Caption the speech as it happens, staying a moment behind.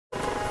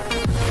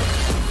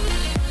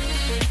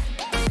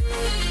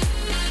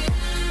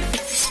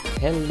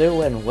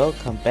Hello and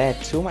welcome back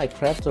to my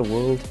Crafter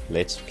World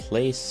Let's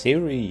Play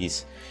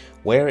series,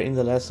 where in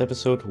the last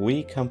episode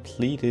we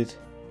completed,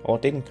 or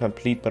didn't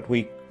complete, but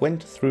we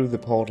went through the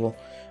portal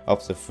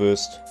of the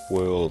first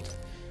world.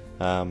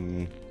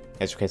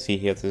 As you can see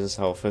here, this is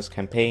our first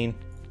campaign,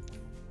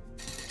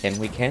 and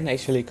we can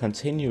actually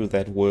continue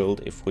that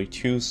world if we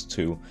choose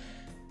to,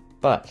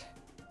 but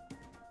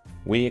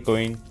we are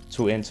going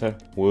to enter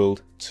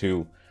World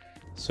 2.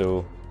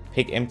 So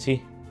pick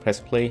empty, press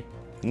play,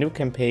 new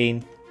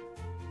campaign.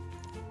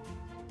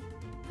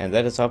 And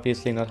that is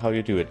obviously not how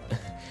you do it.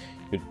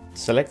 You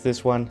select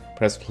this one,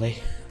 press play.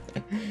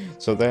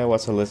 So there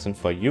was a lesson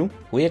for you.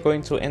 We are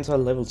going to enter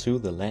level 2,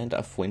 the Land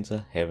of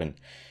Winter Haven.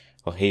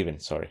 Or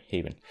Haven, sorry,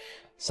 Haven.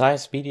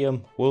 Size,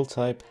 medium, world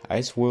type,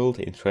 ice world,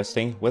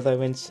 interesting, weather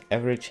events,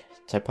 average,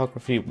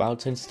 typography,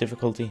 mountains,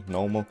 difficulty,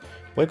 normal.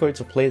 We're going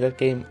to play that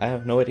game. I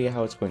have no idea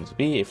how it's going to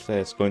be, if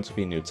there's going to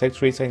be new tech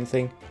trees or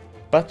anything.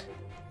 But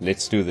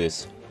let's do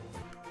this.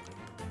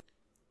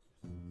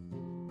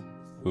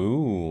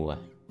 Ooh.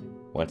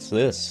 What's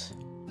this?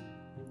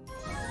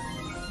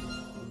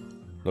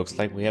 Looks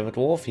like we have a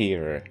dwarf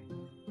here.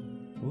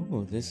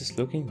 Ooh, this is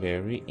looking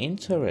very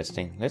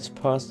interesting. Let's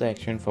pause the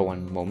action for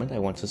one moment. I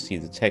want to see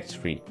the text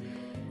tree.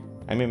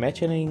 I'm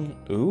imagining...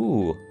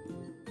 Ooh.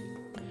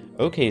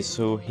 Okay,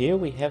 so here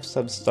we have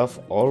some stuff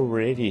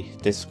already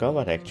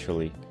discovered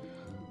actually.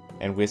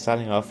 And we're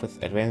starting off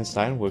with advanced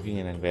ironworking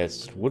and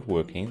advanced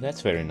woodworking.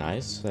 That's very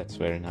nice. That's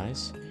very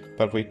nice.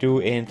 But we do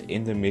end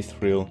in the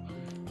mithril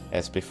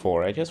as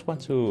before. I just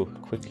want to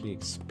quickly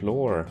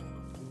explore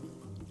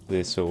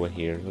this over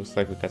here. Looks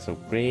like we got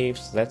some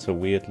graves. That's a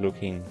weird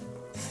looking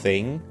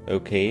thing.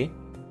 Okay.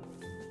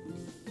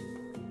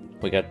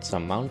 We got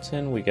some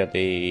mountain. We got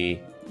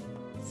a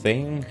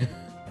thing.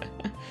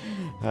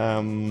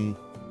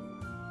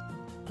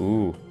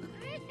 Ooh.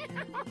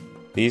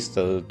 These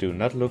do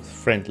not look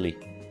friendly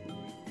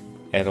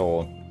at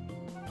all.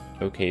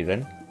 Okay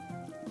then.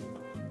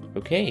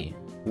 Okay.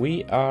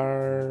 We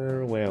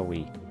are... Where are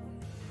we?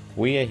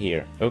 We are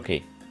here.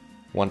 Okay,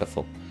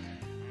 wonderful.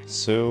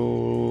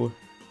 So,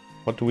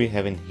 what do we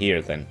have in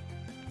here then?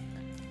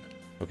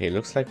 Okay,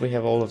 looks like we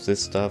have all of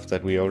this stuff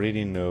that we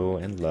already know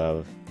and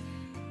love.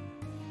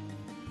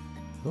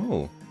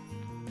 Oh,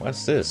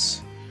 what's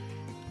this?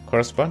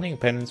 Corresponding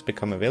pennants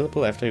become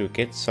available after you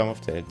get some of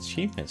the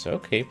achievements.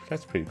 Okay,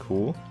 that's pretty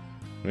cool.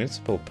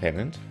 Municipal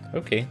pennant.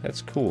 Okay,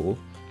 that's cool.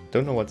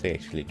 Don't know what they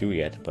actually do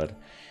yet, but...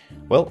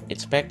 Well,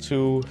 it's back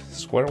to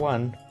square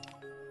one.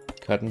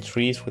 Cutting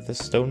trees with a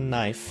stone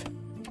knife.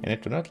 And I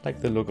do not like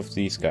the look of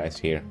these guys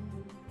here.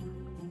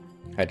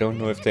 I don't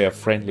know if they are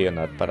friendly or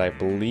not, but I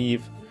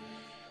believe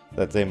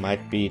that they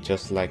might be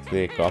just like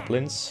the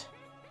goblins.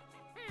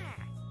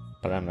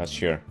 But I'm not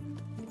sure.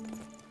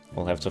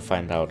 We'll have to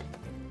find out.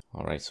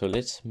 Alright, so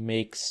let's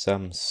make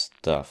some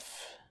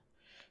stuff.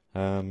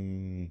 We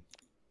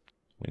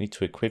need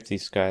to equip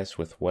these guys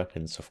with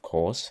weapons, of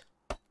course.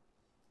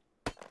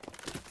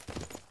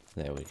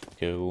 There we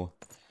go.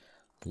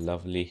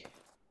 Lovely.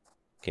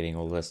 Getting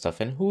all that stuff.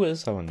 And who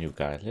is our new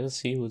guy? Let us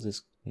see who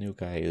this new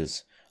guy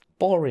is.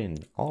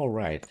 Borin.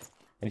 Alright.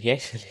 And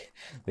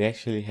they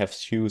actually have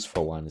shoes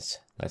for once.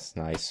 That's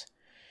nice.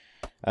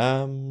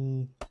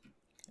 I'm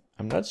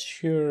not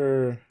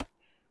sure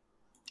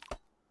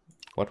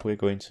what we're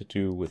going to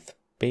do with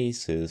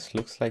bases.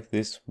 Looks like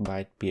this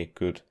might be a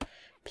good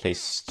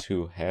place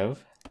to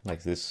have.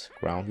 Like this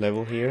ground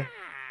level here.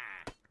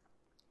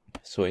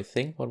 So I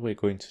think what we're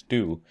going to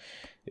do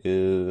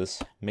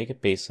is make a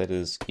base that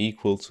is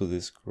equal to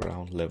this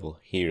ground level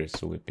here.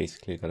 So we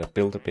basically gotta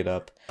build a bit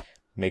up,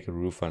 make a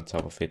roof on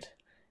top of it,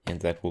 and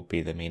that will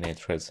be the main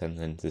entrance, and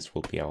then this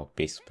will be our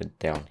basement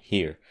down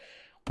here.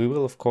 We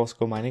will of course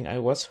go mining. I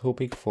was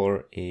hoping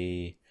for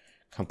a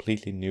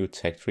completely new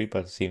tech tree,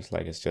 but it seems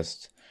like it's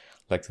just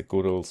like the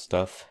good old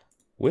stuff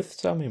with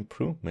some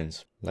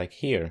improvements, like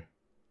here.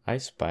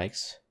 Ice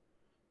spikes,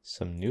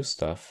 some new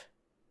stuff.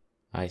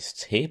 Ice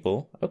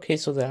table. Okay,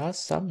 so there are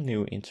some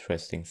new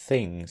interesting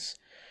things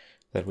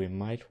that we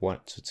might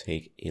want to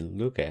take a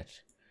look at.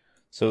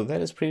 So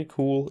that is pretty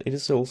cool. It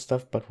is old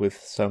stuff, but with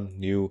some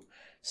new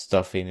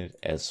stuff in it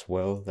as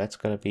well. That's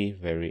gonna be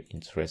very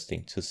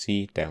interesting to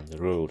see down the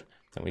road.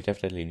 And we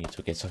definitely need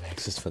to get some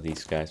access for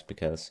these guys,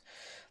 because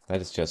that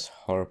is just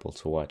horrible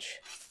to watch.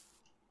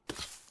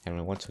 And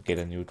we want to get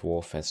a new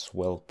dwarf as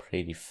well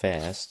pretty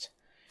fast.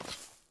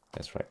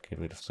 That's right, get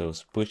rid of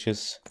those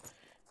bushes.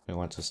 We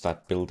want to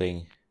start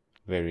building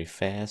very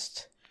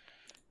fast,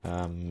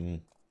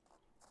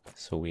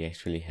 so we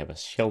actually have a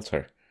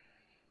shelter.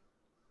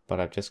 But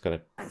I've just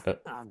got to...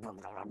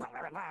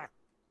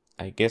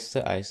 I guess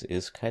the ice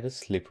is kind of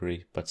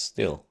slippery, but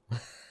still.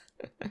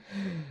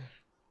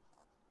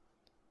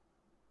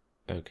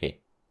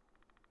 Okay.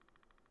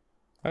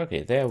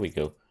 Okay, there we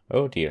go.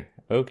 Oh dear.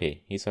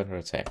 Okay, he's under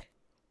attack.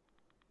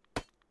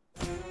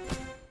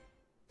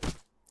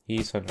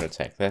 He's under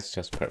attack. That's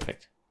just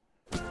perfect.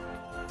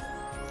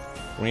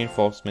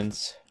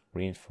 Reinforcements,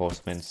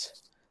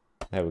 reinforcements.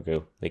 There we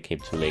go. They came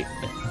too late.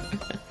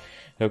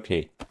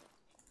 Okay.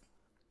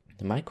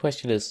 My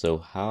question is though,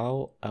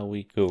 how are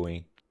we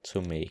going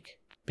to make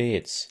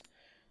beds?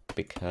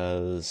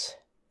 Because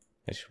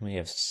as you may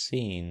have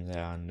seen,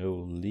 there are no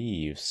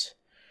leaves.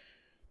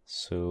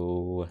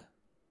 So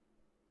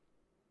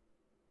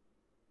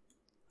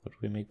how do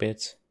we make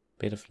beds?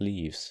 Bed of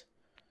leaves.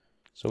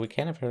 So we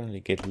can apparently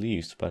get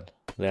leaves, but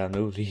there are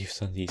no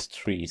leaves on these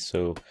trees.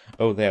 So,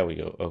 oh, there we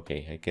go.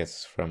 Okay, I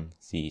guess from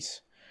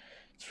these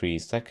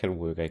trees that can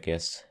work, I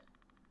guess.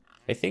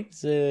 I think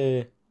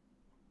the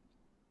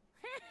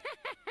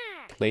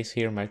place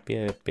here might be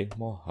a bit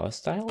more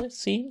hostile, it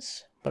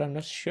seems, but I'm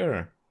not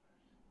sure.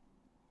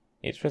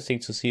 Interesting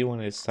to see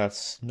when it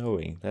starts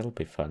snowing. That'll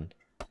be fun.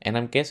 And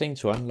I'm guessing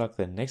to unlock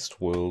the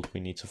next world, we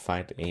need to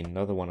find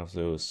another one of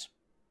those,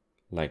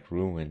 like,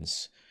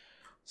 ruins.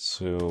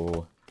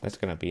 So that's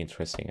gonna be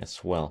interesting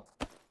as well.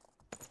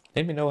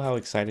 Let me know how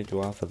excited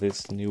you are for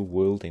this new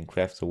world in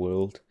Craft the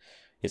World.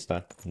 It's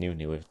not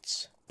new,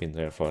 it's been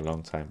there for a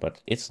long time,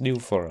 but it's new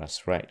for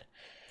us, right?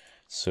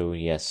 So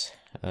yes,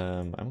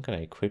 I'm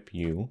gonna equip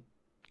you.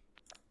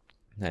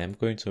 I'm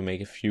going to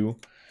make a few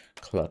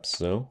clubs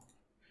though.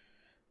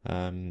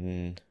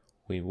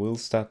 We will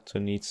start to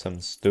need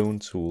some stone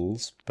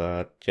tools,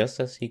 but just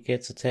as he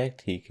gets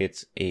attacked, he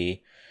gets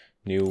a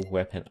new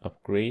weapon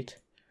upgrade.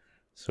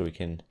 So we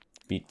can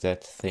beat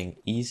that thing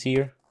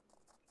easier.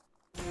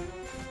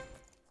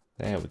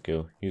 There we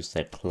go. Use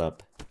that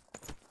club.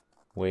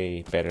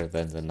 Way better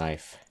than the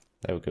knife.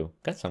 There we go.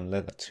 Got some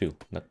leather too.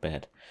 Not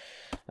bad.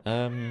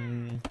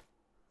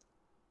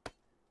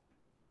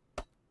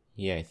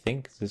 Yeah, I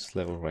think this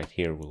level right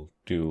here will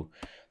do.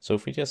 So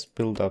if we just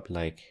build up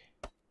like...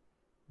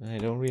 I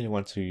don't really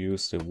want to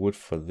use the wood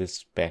for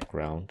this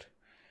background.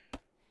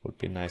 Would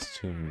be nice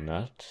to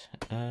not.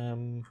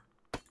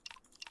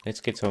 Let's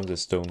get some of the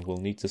stone. We'll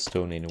need the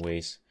stone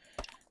anyways.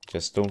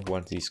 Just don't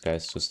want these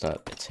guys to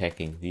start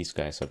attacking these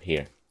guys up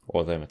here.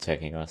 Or them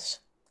attacking us.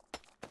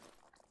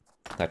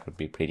 That would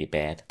be pretty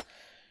bad.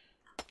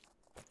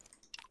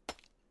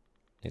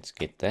 Let's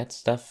get that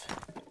stuff.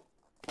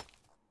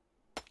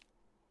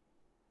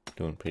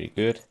 Doing pretty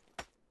good.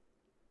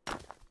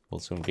 We'll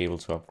soon be able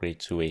to upgrade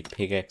to a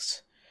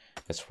pickaxe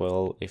as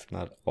well, if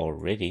not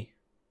already.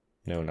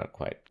 No, not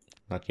quite.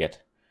 Not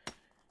yet.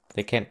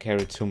 They can't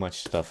carry too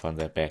much stuff on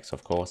their backs,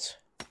 of course.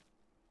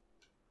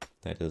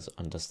 That is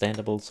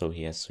understandable, so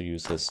he has to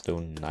use his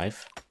stone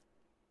knife.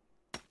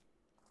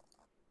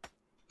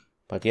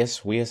 But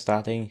yes, we are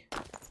starting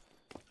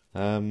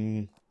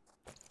right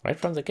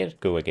from the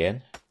get-go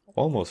again.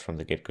 Almost from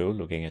the get-go,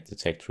 looking at the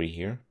tech tree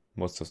here.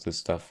 Most of the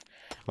stuff,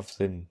 of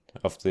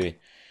the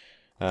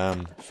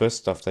first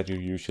stuff that you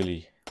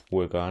usually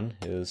work on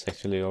is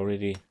actually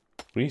already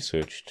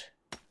researched.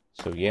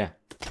 So yeah.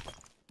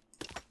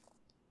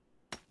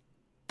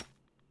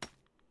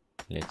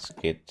 Let's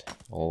get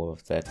all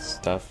of that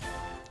stuff.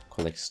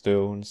 Collect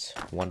stones.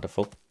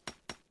 Wonderful.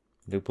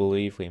 I do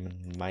believe we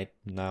might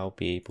now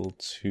be able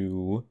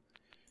to...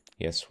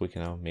 Yes, we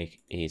can now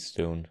make a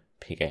stone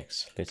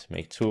pickaxe. Let's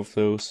make 2 of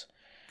those.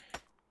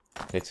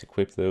 Let's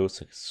equip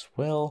those as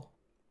well.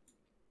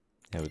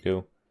 There we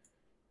go.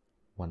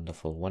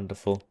 Wonderful,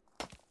 wonderful.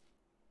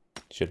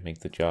 Should make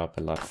the job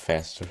a lot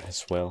faster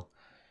as well.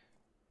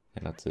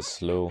 And not this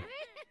slow.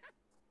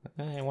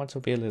 I want to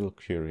be a little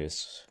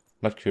curious.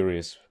 Not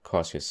curious,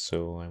 cautious,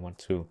 so I want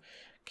to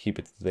keep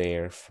it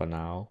there for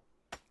now.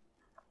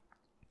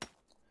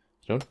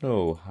 I don't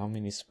know how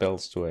many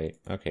spells do I...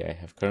 Okay, I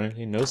have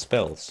currently no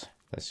spells.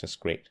 That's just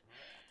great.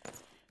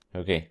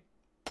 Okay.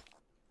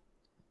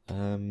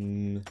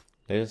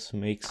 Let's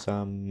make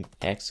some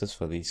axes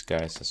for these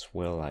guys as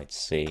well, I'd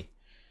say.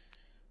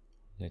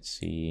 Let's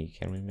see,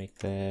 can we make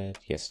that?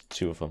 Yes,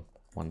 2 of them.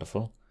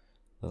 Wonderful.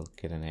 We'll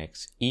get an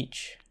axe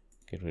each.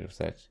 Get rid of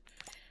that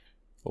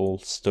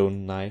old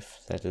stone knife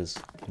that is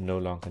no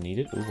longer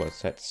needed. Ooh,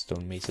 what's that?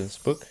 Stonemason's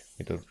book.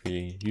 We don't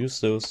really use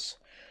those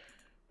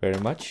very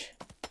much.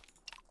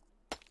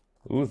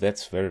 Ooh,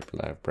 that's very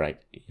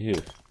bright.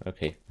 Ew,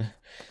 okay.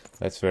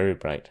 That's very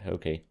bright,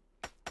 okay.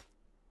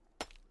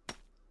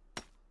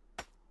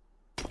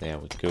 There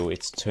we go.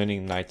 It's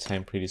turning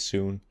nighttime pretty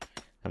soon.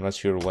 I'm not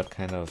sure what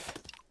kind of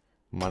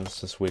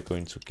monsters we're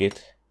going to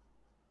get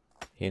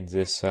in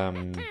this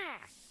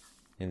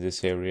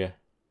area.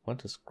 What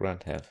does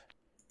Grunt have?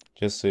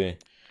 Just the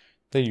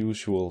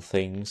usual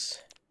things.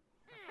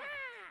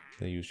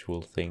 The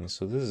usual things.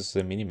 So this is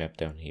the minimap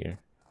down here.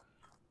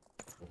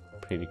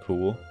 Pretty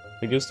cool.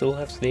 We do still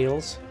have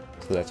snails,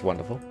 so that's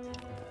wonderful.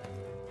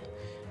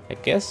 I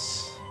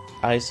guess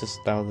ice is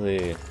now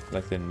the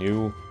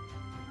new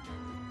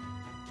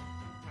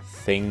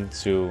thing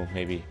to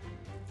maybe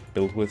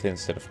build with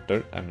instead of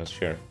dirt. I'm not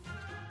sure.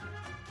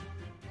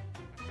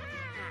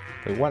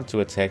 We want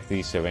to attack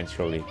these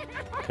eventually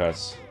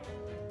because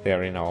they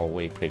are in our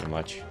way pretty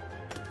much.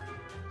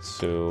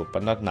 So,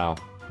 but not now.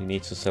 We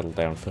need to settle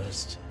down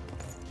first.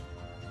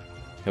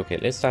 Okay,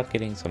 let's start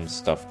getting some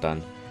stuff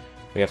done.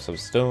 We have some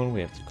stone,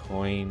 we have the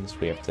coins,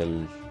 we have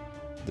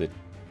the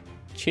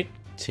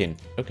chitin.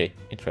 Okay,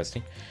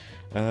 interesting.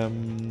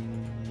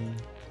 I'm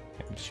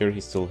sure he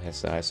still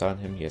has eyes on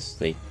him. Yes,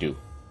 they do.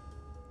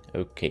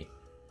 Okay.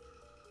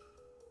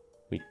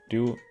 We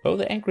do... Oh,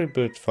 the angry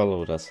bird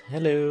followed us.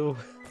 Hello.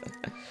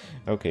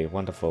 Okay,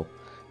 wonderful.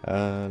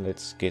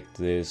 Let's get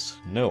this...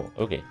 No,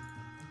 okay.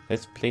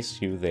 Let's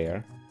place you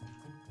there.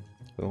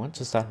 We want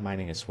to start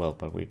mining as well,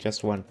 but we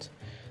just want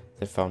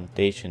the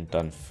foundation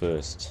done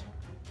first.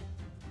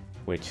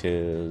 Which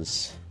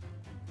is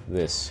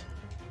this.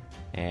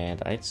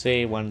 And I'd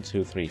say 1,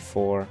 2, 3,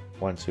 4.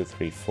 1, 2,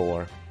 3,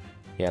 4.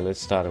 Yeah,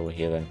 let's start over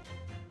here then.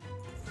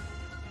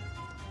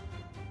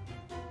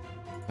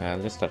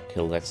 Let's not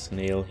kill that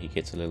snail. He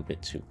gets a little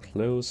bit too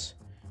close.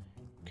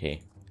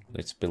 Okay,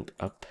 let's build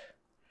up.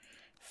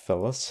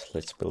 Fellas,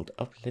 let's build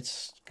up.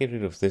 Let's get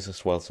rid of this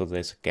as well, so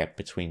there's a gap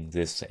between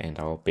this and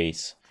our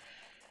base.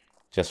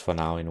 Just for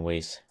now,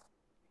 anyways.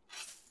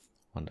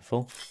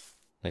 Wonderful.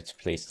 Let's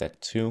place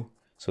that too.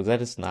 So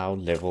that is now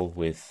level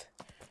with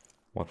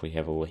what we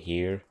have over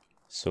here.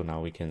 So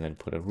now we can then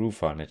put a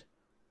roof on it.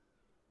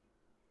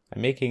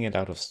 I'm making it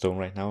out of stone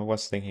right now. I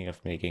was thinking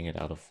of making it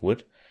out of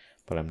wood,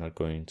 but I'm not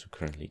going to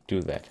currently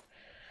do that.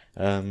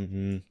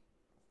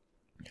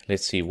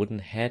 Let's see, wooden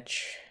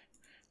hatch.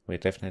 We're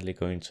definitely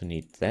going to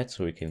need that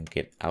so we can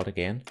get out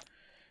again.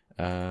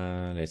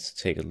 Let's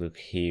take a look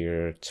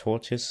here.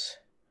 Torches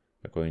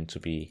are going to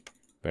be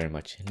very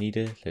much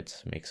needed.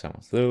 Let's make some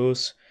of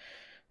those.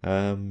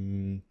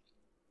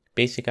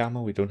 Basic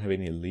armor, we don't have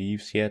any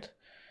leaves yet.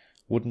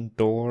 Wooden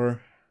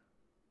door,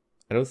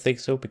 I don't think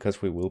so,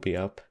 because we will be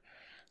up.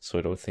 So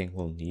I don't think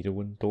we'll need a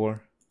wooden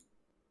door.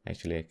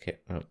 Actually, I can't.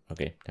 Oh,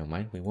 okay, never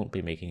mind. We won't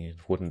be making a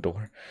wooden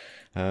door.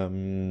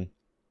 We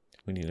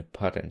need a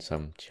pot and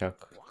some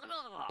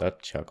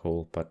not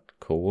charcoal, but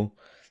coal.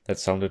 That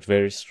sounded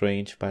very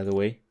strange, by the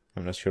way.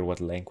 I'm not sure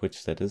what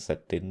language that is.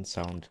 That didn't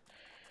sound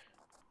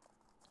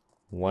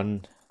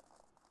one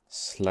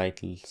slight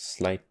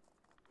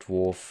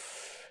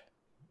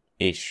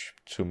dwarf-ish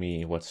to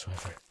me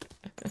whatsoever.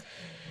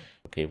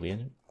 Okay,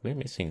 we're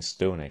missing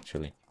stone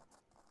actually.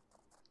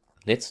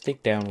 Let's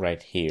dig down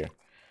right here.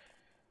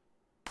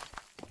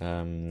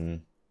 Well,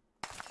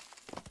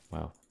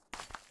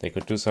 they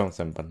could do some of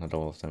them, but not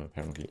all of them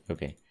apparently.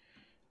 Okay,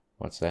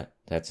 what's that?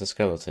 That's a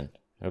skeleton.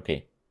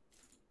 Okay,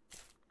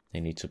 they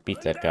need to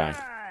beat that guy.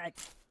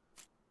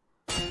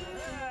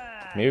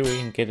 Maybe we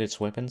can get its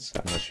weapons.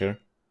 I'm not sure.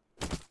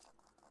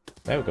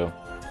 There we go.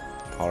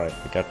 Alright,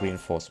 we got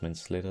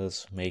reinforcements. Let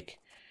us make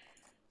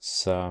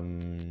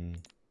some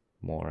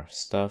more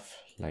stuff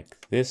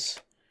like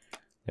this.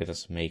 Let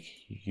us make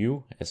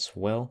you as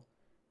well.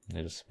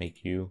 Let us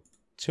make you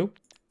too.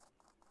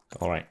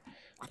 Alright,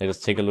 let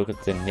us take a look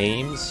at the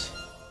names.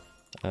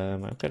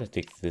 I'm gonna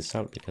dig this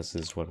out because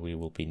this is what we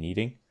will be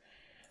needing.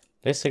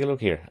 Let's take a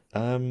look here.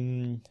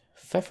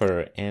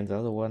 Pfeffer, and the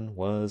other one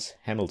was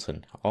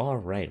Hamilton.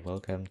 Alright,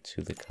 welcome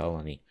to the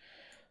colony.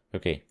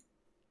 Okay.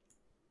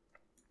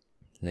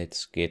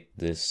 Let's get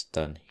this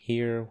done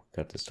here. We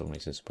got the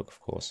Stonemason's book, of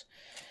course.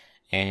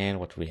 And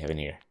what do we have in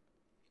here?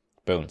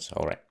 Bones,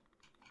 alright.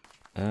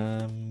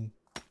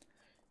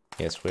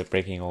 Yes, we're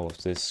breaking all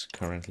of this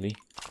currently.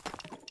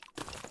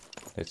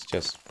 Let's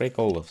just break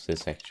all of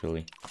this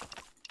actually.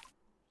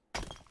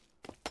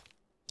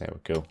 There we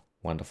go.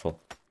 Wonderful.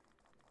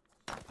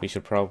 We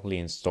should probably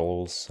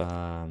install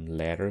some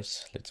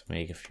ladders. Let's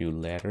make a few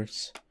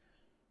ladders.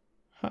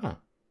 Huh.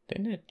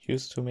 Didn't it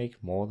used to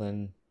make more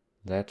than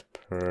that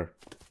per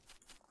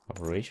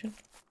operation?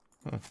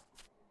 Huh.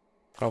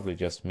 Probably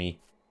just me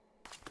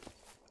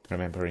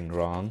remembering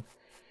wrong.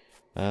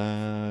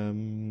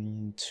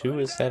 2,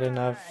 is that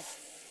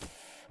enough?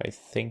 I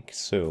think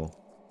so.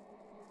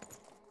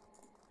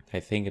 I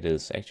think it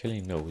is.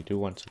 Actually, no, we do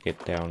want to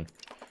get down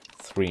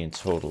 3 in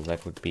total.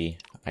 That would be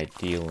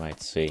ideal,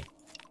 I'd say.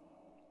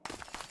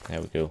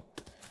 There we go.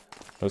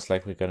 Looks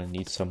like we're gonna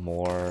need some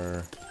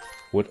more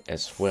wood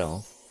as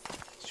well.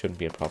 Shouldn't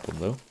be a problem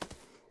though.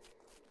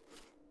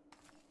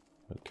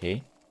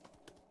 Okay.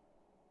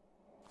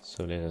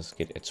 So let us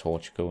get a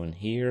torch going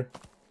here.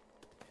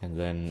 And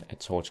then a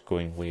torch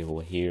going way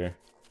over here.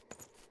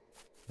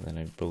 And then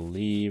I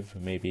believe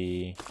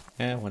maybe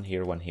one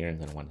here,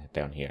 and then one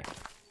down here.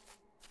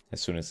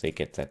 As soon as they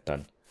get that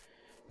done.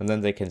 And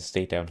then they can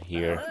stay down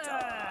here.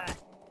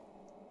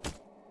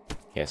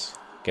 Yes,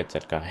 get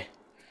that guy.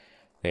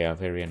 They are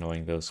very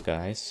annoying, those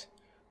guys.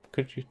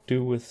 Could you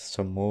do with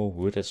some more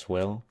wood as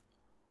well?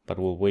 But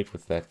we'll wait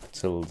with that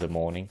till the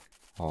morning.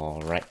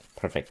 Alright,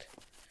 perfect.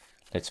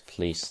 Let's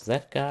place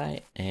that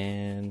guy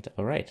and...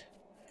 Alright.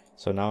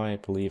 So now I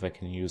believe I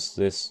can use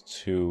this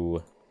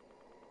to...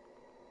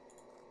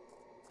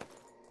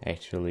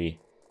 actually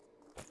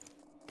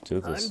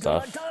do this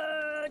stuff.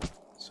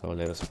 So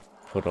let us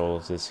put all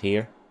of this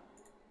here.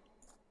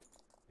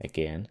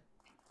 Again.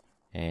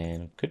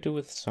 And could do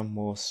with some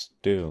more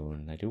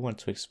stone. I do want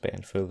to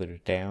expand further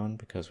down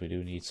because we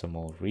do need some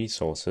more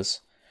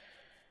resources.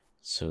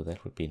 So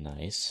that would be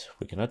nice.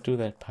 We cannot do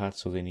that part,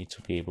 so they need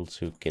to be able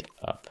to get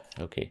up.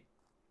 Okay.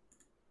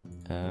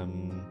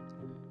 I'll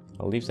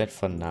leave that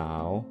for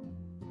now.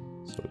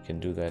 So we can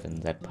do that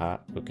in that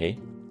part. Okay.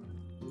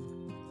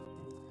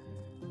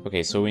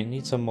 Okay, so we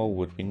need some more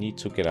wood. We need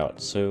to get out.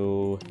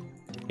 So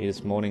It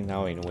is morning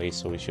now anyway,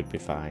 so we should be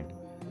fine.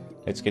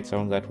 Let's get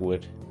some of that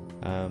wood.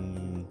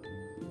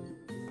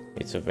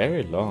 It's a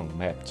very long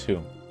map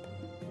too.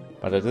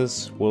 But it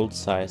is world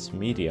size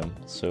medium,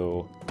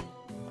 so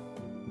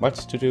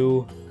much to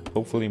do.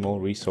 Hopefully more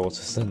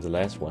resources than the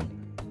last one,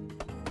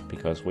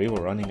 because we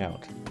were running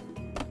out.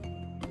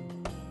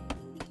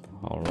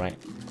 Alright.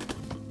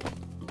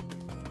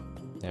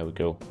 There we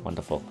go.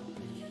 Wonderful.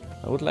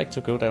 I would like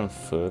to go down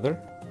further.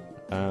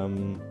 Wait a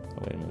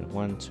minute.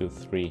 1, 2,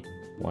 3.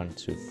 1,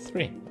 2,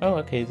 3. Oh,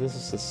 okay. This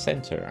is the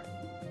center.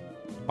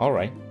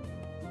 Alright.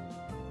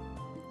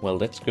 Well,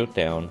 let's go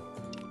down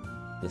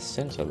the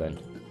center then.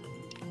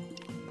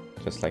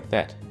 Just like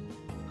that.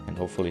 And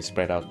hopefully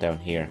spread out down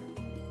here.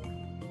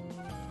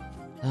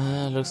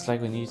 Looks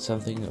like we need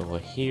something over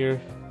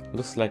here.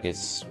 Looks like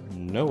it's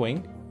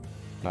snowing.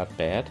 Not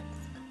bad.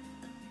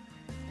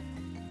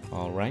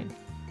 Alright.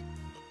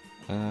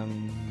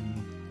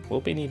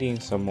 We'll be needing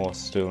some more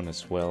stone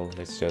as well.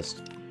 Let's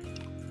just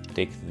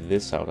dig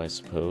this out, I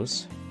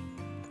suppose.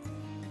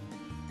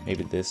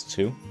 Maybe this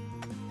too.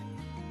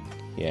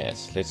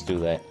 Yes, let's do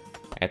that.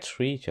 A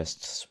tree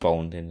just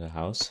spawned in the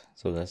house,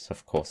 so that's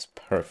of course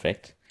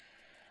perfect.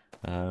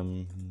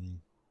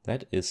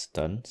 That is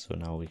done, so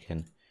now we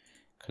can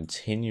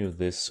continue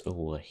this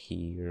over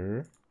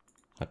here.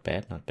 Not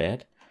bad, not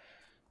bad.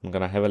 I'm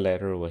gonna have a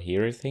ladder over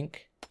here, I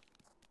think.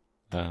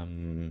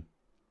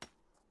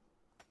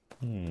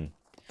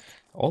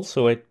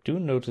 Also, I do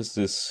notice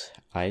this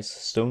ice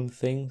stone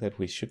thing that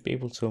we should be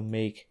able to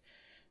make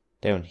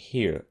down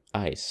here.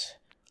 Ice.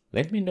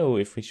 Let me know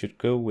if we should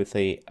go with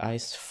a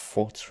ice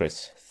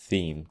fortress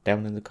theme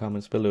down in the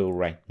comments below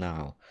right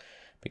now,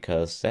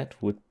 because that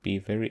would be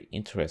very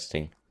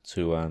interesting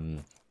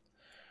to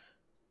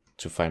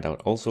find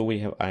out. Also, we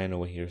have iron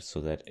over here,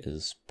 so that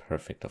is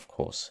perfect, of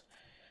course.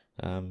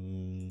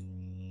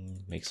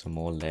 Make some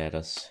more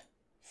ladders.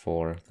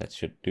 4, that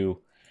should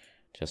do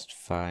just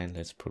fine.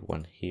 Let's put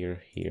one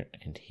here, here,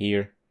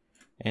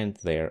 and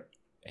there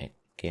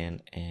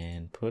again,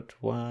 and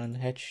put one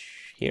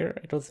hatch here.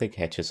 I don't think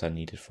hatches are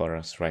needed for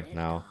us right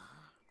now.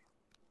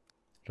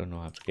 I don't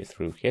know how to get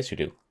through. Yes, you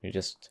do. You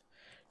just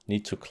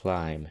need to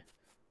climb.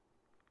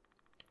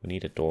 We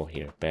need a door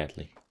here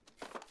badly.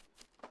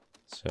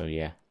 So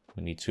yeah,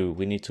 we need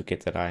to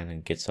get that iron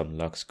and get some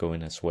locks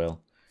going as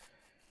well.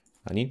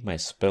 I need my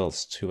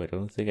spells too. I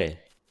don't think I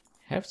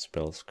have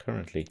spells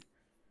currently.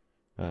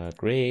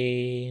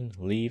 Grain,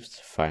 leaves,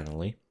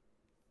 finally.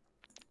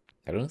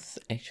 I don't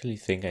actually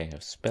think I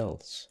have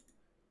spells.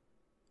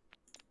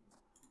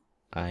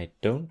 I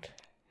don't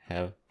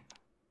have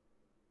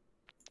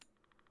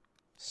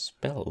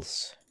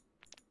spells.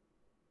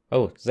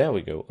 Oh, there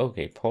we go.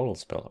 Okay, portal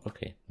spell.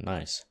 Okay,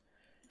 nice.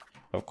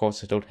 Of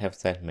course, I don't have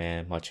that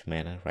much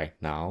mana right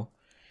now,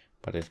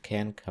 but it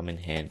can come in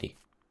handy.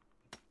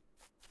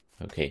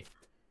 Okay,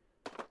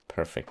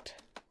 perfect.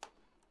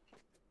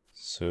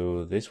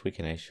 So this we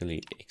can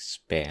actually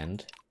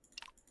expand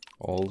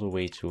all the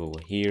way to over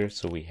here,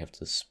 so we have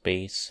the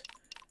space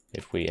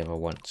if we ever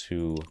want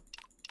to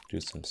do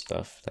some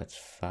stuff. That's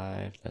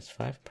 5, that's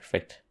 5,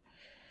 perfect.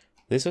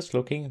 This is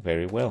looking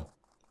very well.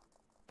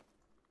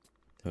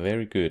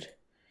 Very good.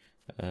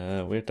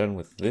 We're done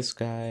with this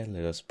guy.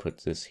 Let us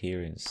put this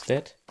here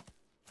instead.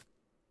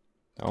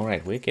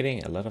 Alright, we're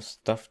getting a lot of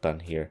stuff done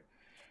here.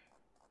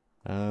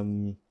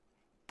 There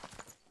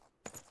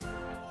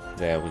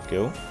we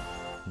go.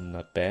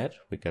 Not bad.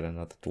 We got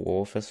another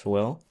dwarf as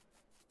well.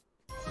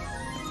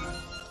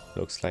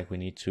 Looks like we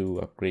need to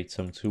upgrade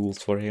some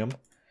tools for him.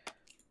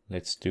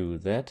 Let's do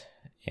that.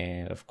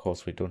 And of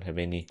course we don't have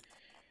any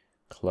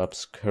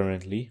clubs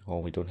currently,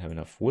 or we don't have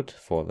enough wood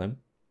for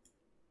them.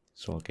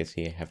 So I guess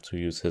I have to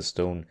use his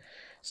stone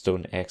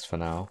axe for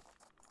now.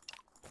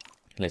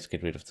 Let's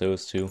get rid of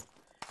those two.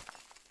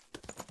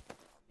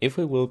 If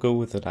we will go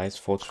with a nice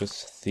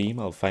fortress theme,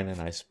 I'll find a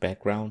nice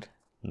background.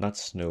 Not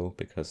snow,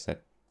 because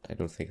that I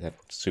don't think that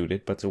would suit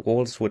it, but the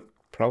walls would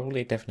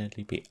probably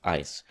definitely be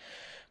ice.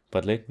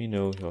 But let me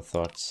know your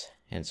thoughts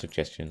and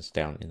suggestions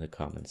down in the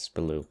comments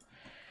below.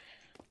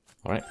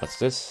 Alright, what's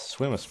this?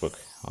 Swimmer's book.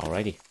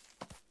 Alrighty.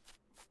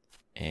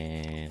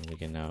 And we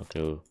can now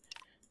go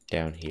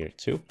down here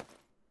too.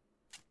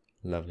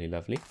 Lovely,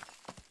 lovely.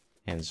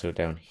 And so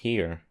down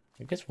here,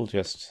 I guess we'll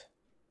just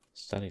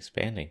start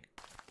expanding.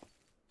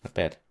 Not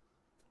bad.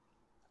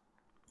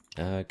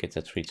 Get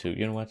that tree too.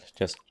 You know what?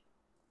 Just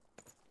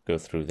go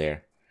through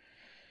there.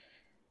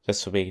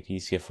 Just to make it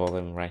easier for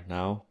them right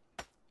now.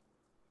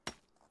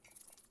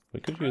 We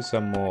could use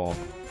some more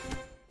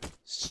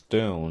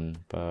stone,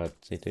 but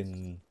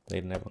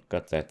they never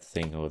got that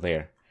thing over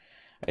there.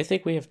 I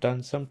think we have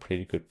done some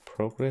pretty good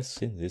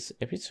progress in this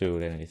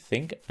episode, and I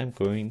think I'm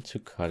going to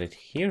cut it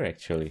here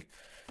actually.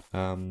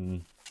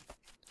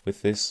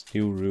 With this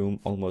new room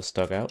almost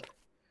dug out.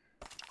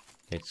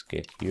 Let's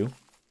get you.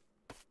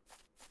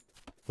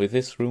 With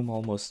this room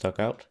almost dug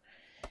out,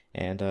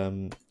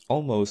 and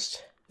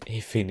almost a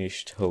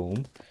finished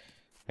home,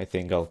 I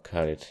think I'll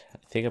cut it. I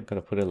think I'm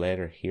gonna put a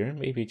ladder here,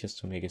 maybe just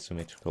to make it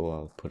symmetrical.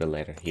 I'll put a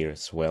ladder here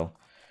as well,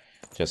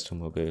 just to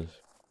mug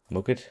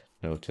it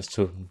No, just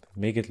to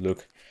make it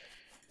look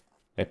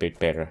a bit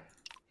better.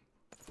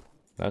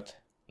 Not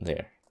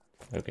there.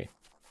 Okay.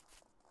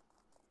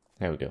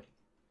 There we go.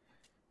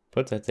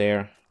 Put that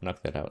there,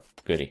 knock that out.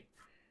 Goodie.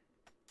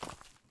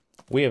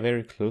 We are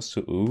very close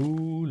to...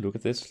 Ooh, look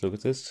at this, look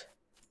at this.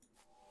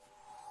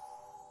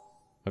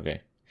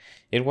 Okay.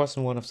 It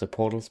wasn't one of the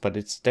portals, but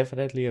it's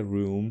definitely a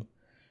room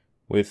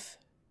with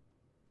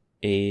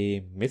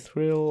a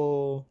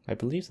mithril. I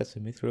believe that's a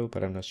mithril,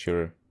 but I'm not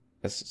sure.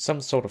 There's some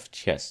sort of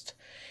chest.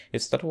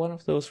 It's not one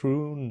of those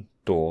rune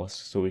doors,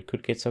 so we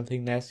could get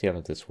something nasty out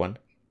of this one.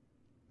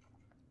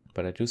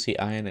 But I do see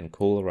iron and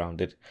coal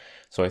around it,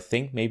 so I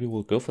think maybe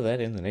we'll go for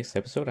that in the next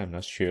episode. I'm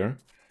not sure.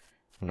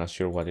 I'm not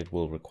sure what it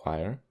will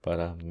require,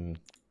 but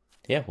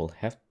yeah, we'll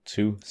have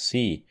to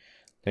see.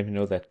 Let me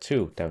know that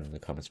too down in the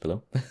comments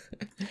below.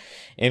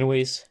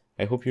 Anyways,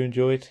 I hope you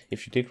enjoyed.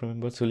 If you did,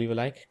 remember to leave a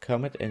like,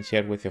 comment and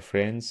share it with your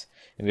friends.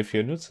 And if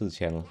you're new to the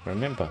channel,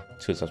 remember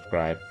to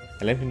subscribe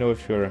and let me know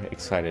if you're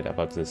excited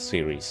about this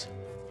series.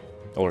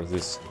 Or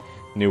this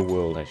new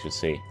world, I should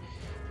say.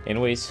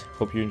 Anyways,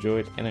 hope you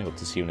enjoyed and I hope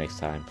to see you next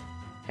time.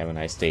 Have a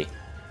nice day.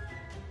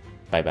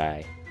 Bye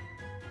bye.